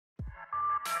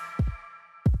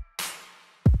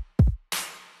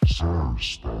Good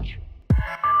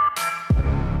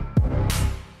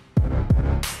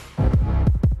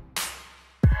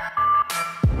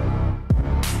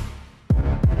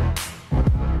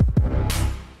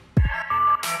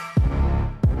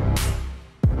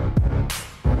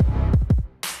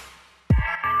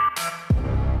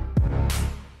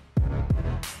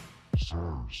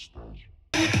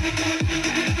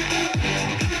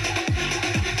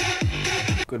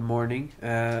morning.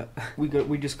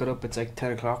 We just got up. It's like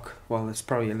 10 o'clock. Well, it's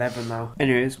probably 11 now.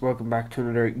 Anyways, welcome back to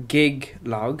another gig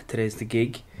log. Today's the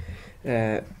gig.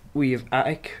 We have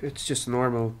attic. It's just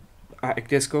normal attic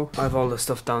disco. I have all the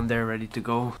stuff down there ready to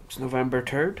go. It's November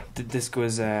 3rd. The disco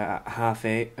is at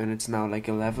 8:30 and it's now like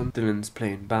 11. Dylan's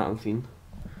playing Battlefield.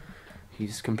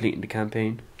 He's completing the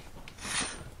campaign.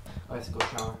 I have to go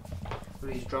shower. What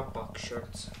are these Dropbox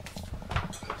shirts?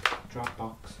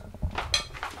 Dropbox.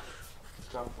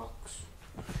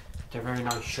 They're very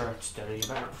nice shirts, Dylan. You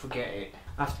better forget it.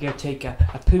 I have to go take a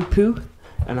poo-poo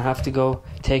and I have to go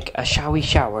take a shower.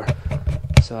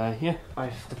 So yeah, I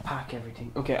have to pack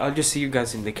everything. Okay, I'll just see you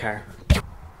guys in the car.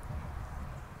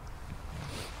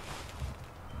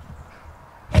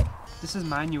 This is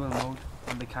manual mode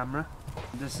on the camera.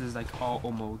 This is like auto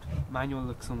mode. Manual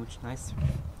looks so much nicer,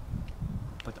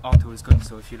 but auto is good.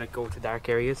 So if you like go to dark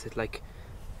areas, it like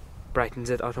brightens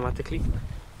it automatically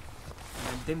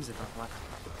and dims it automatically.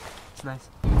 It's nice.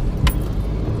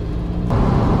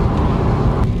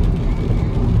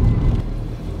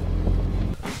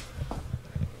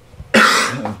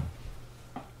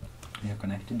 You're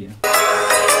connected, yeah.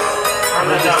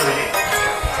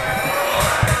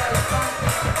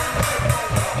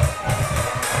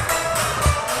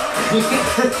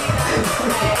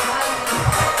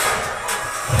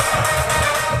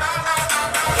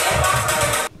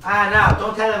 Now,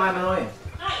 don't tell him I'm annoying.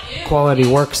 Quality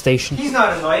workstation. He's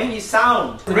not annoying, he's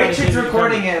sound. Richard's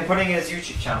recording it and putting it in his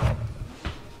YouTube channel.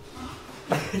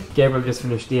 Gabriel just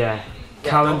finished the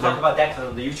calendar. Don't talk about that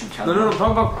on the YouTube channel. No,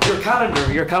 talk about your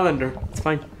calendar. Your calendar. It's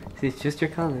fine. It's just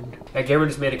your calendar. Gabriel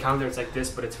just made a calendar. It's like this,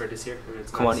 but it's for this year.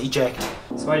 It's Come nice. on, eject.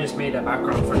 So I just made a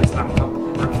background for this laptop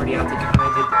and for the attic.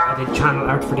 I did channel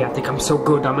art for the attic. I'm so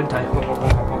good, haven't I?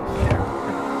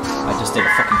 I just did a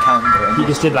fucking calendar. You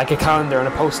just did like a calendar and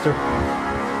a poster.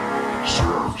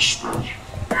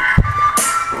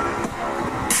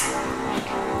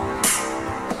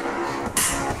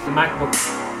 The MacBook.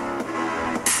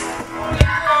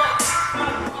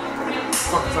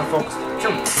 Focus on focus.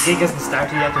 The gig hasn't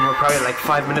started yet and we're probably like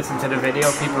 5 minutes into the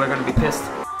video. People are going to be pissed.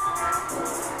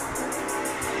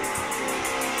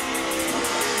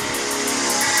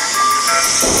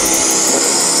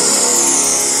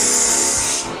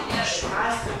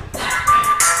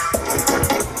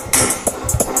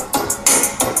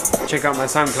 Check out my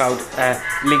SoundCloud,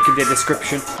 link in the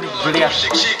description. Brilliant.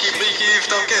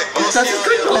 Das ist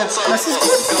gut, das ist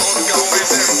gut.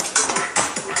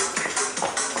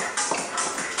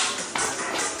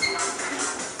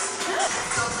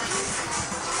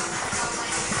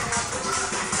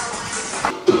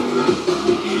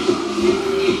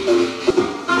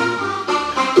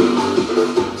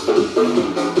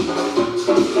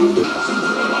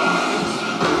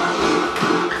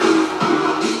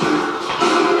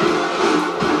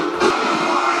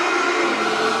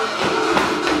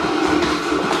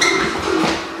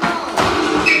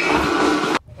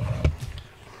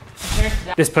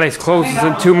 This place closes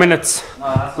in 2 minutes.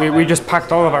 We just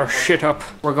packed all of our shit up.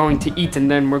 We're going to eat and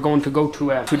then we're going to go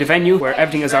to the venue where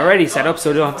everything is already set up,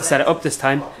 so we don't have to set it up this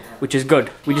time, which is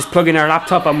good. We just plug in our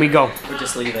laptop and we go. We're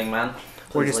just leaving, man.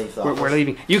 We're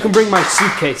leaving. You can bring my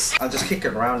suitcase. I'll just kick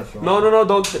it around if you want. No,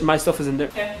 don't. My stuff is in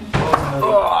there.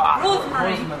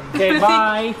 Okay,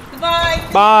 bye.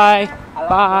 Bye.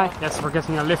 Bye. Yes, we're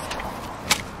getting a lift.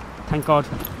 Thank God.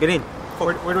 Get in.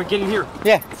 Where do we get in here?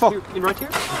 Yeah, fuck. Here, in right here?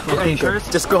 Okay, sure.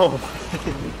 Just go.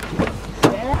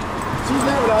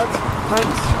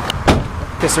 Thanks.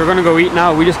 Okay, so we're gonna go eat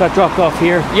now. We just got dropped off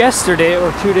here yesterday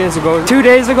or 2 days ago. 2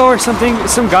 days ago or something,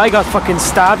 some guy got fucking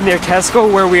stabbed near Tesco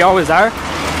where we always are.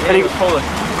 Yeah, and he was Polish.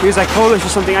 He was like Polish or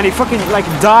something and he fucking like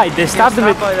died. They stabbed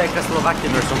him. By like a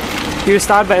Slovakian or something. He was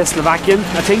stabbed by a Slovakian,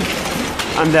 I think.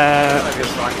 And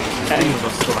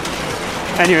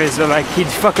anyways, so like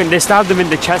they stabbed him in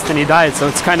the chest and he died, so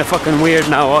it's kind of fucking weird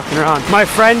now walking around. My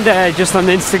friend just on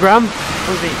Instagram,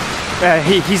 Who's he?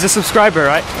 He's a subscriber,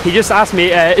 right? He just asked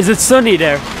me, is it sunny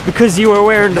there? Because you were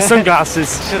wearing the sunglasses.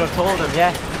 Should have told him,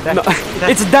 yeah. No,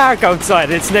 it's dark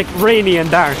outside, it's like rainy and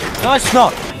dark. No, it's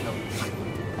not.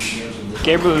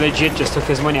 Gabriel legit just took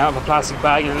his money out of a plastic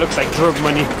bag and it looks like drug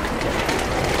money.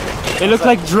 It looked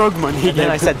like drug money. And then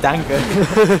I said danke.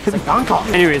 It's like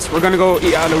danke. Anyways, we're gonna go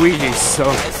eat at Luigi's, so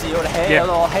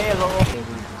Halo, halo.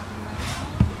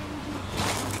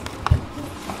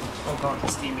 oh god,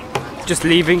 it's steaming. Just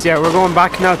leaving. So yeah, we're going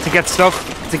back now to get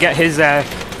stuff, to get his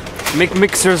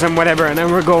mixers and whatever, and then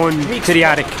we're going to the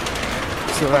attic.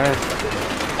 So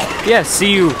yeah,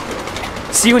 see you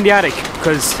in the attic,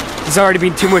 because there's already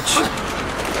been too much.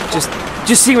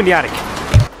 Just see you in the attic.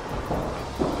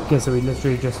 Okay, so we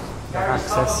literally just got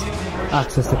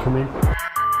access to come in.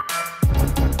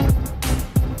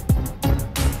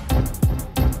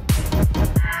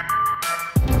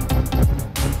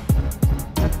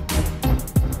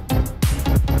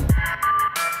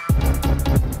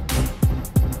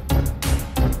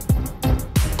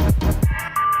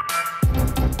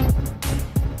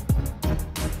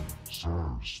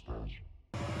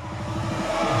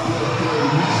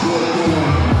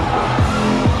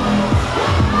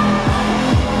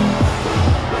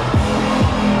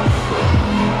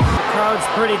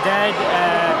 Pretty dead.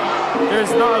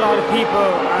 There's not a lot of people,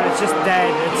 and it's just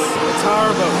dead. It's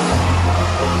horrible.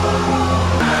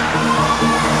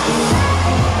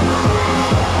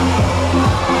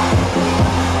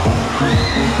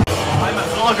 I'm a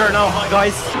vlogger now, hi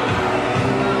guys.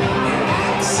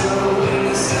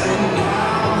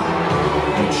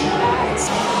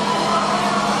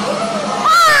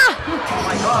 Oh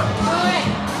my god.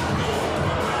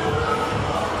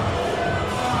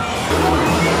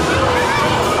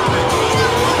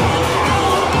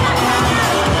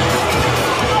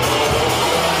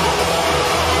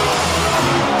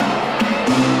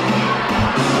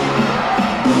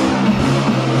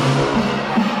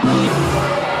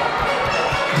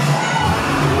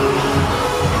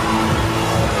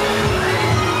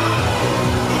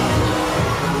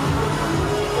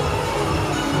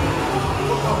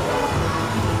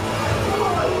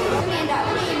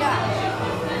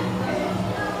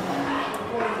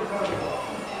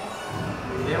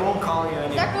 They won't call you anymore.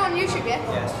 Does that go on YouTube yet?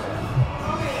 Yes.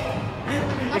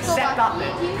 Not Except so that bad.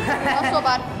 bit. Not so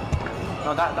bad. No,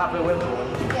 that bit will go on.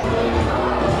 Yeah.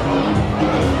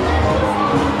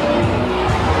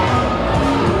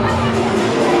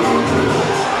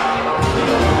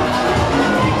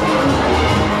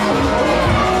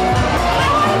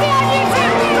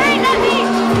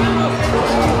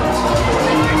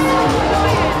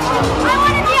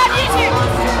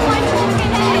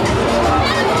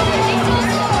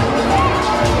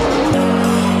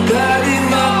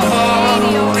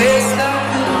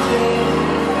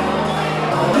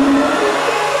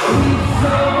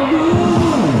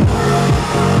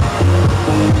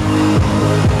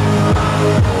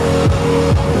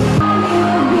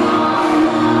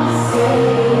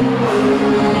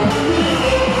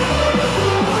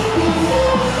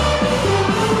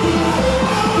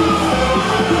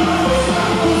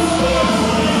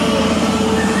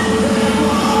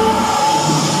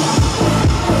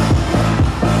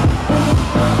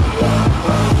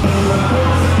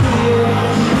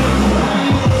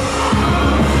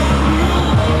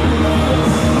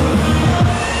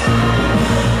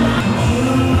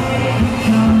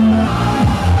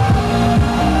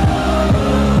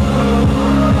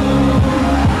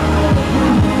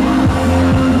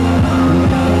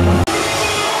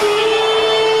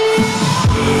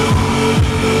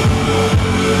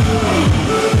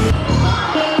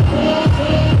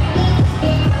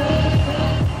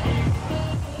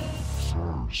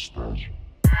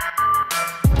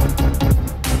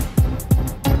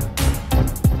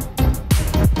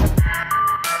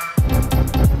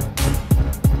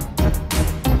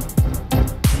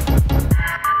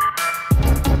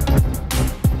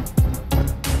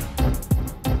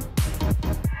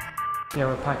 Yeah,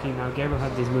 we're packing now. Gabriel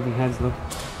had these moving heads, look.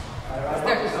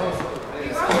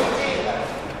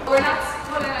 We're not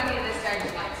pulling any of this down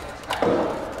tonight.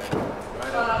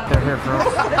 They're here for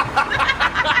us.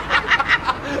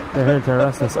 They're here to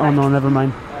arrest us. Oh no, never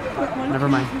mind. Never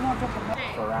mind.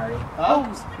 Ferrari. Oh,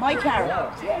 my car.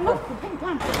 Yeah, look, the pink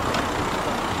pants.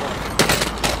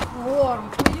 Warm.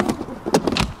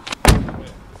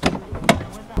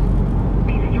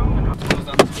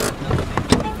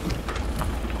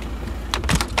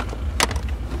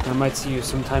 I might see you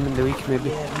sometime in the week, maybe.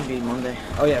 Yeah, maybe Monday.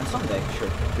 Oh yeah, Sunday,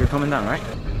 sure. You're coming down, right?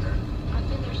 I've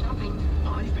been there shopping.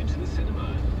 I've been to the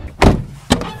cinema.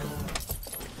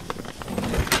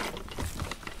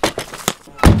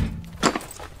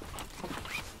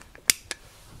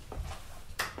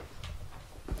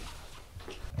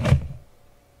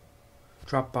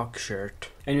 Dropbox shirt.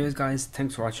 Anyways guys,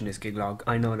 thanks for watching this gig log.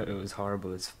 I know that it was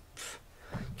horrible.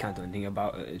 Can't do anything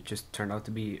about it. It just turned out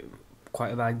to be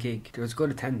quite a bad gig. There was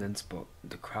good attendance, but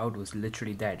the crowd was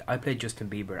literally dead. I played Justin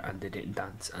Bieber and they didn't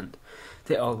dance, and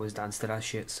they always dance to that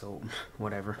shit, so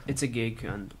whatever. It's a gig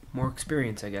and more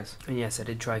experience, I guess. And yes, I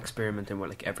did try experimenting with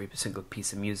like every single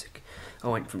piece of music. I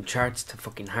went from charts to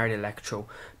fucking hard electro,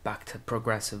 back to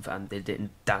progressive, and they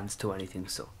didn't dance to anything,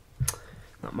 so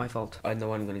not my fault. I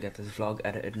know I'm gonna get this vlog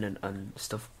edited and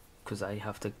stuff, because I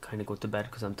have to kind of go to bed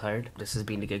because I'm tired. This has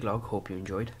been the gig log. Hope you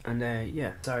enjoyed. And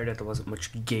yeah, sorry that there wasn't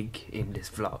much gig in this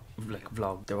vlog.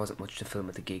 There wasn't much to film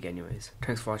at the gig anyways.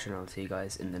 Thanks for watching. I'll see you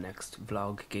guys in the next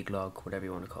vlog, gig log, whatever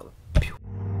you want to call it.